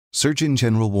Surgeon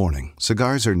General warning: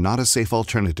 cigars are not a safe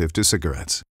alternative to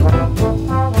cigarettes.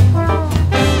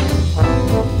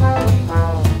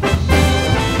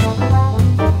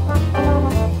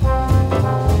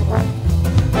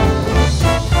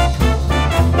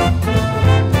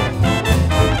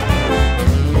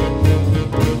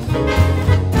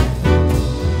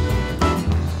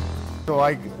 So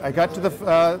I got to the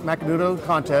Macanudo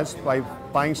contest by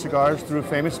buying cigars through a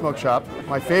famous smoke shop.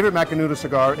 My favorite Macanudo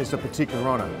cigar is the Petite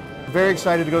Corona. Very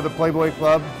excited to go to the Playboy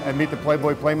Club and meet the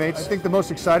Playboy Playmates. I think the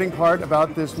most exciting part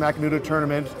about this Macanudo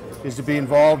tournament is to be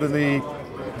involved in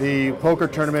the poker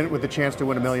tournament with the chance to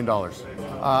win $1 million.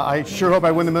 I sure hope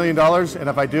I win the $1 million, and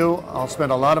if I do, I'll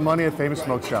spend a lot of money at a famous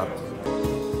smoke shop.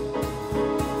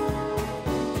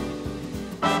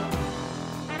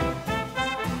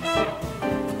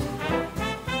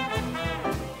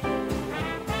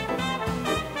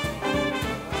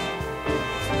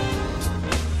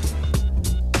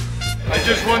 I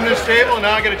just won this table, and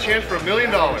now I get a chance for $1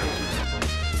 million.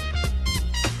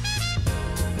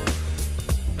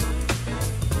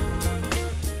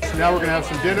 So now we're going to have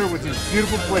some dinner with these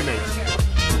beautiful playmates.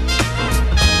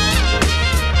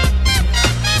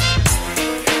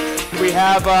 We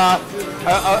have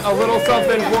a little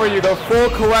something for you. The full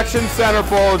collection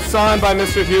centerfold signed by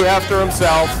Mr. Hugh Hefner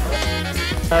himself.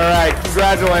 All right,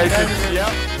 congratulations.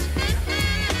 Yep.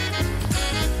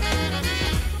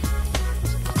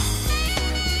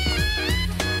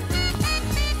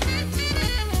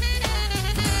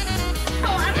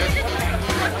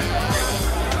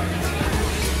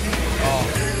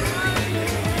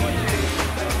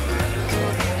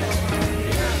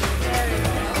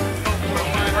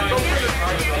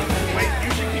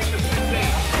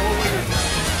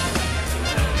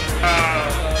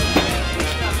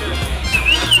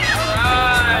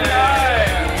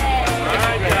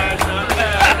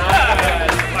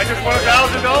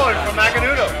 $1,000 from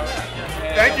Macanudo.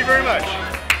 Thank you very much.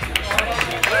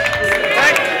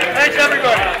 Thanks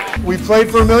everybody. We played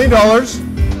for $1 million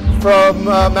from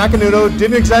Macanudo.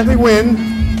 Didn't exactly win,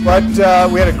 but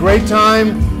we had a great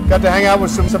time. Got to hang out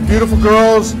with some beautiful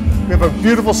girls. We have a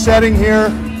beautiful setting here.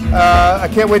 I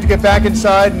can't wait to get back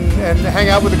inside and hang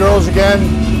out with the girls again.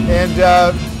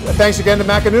 And thanks again to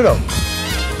Macanudo.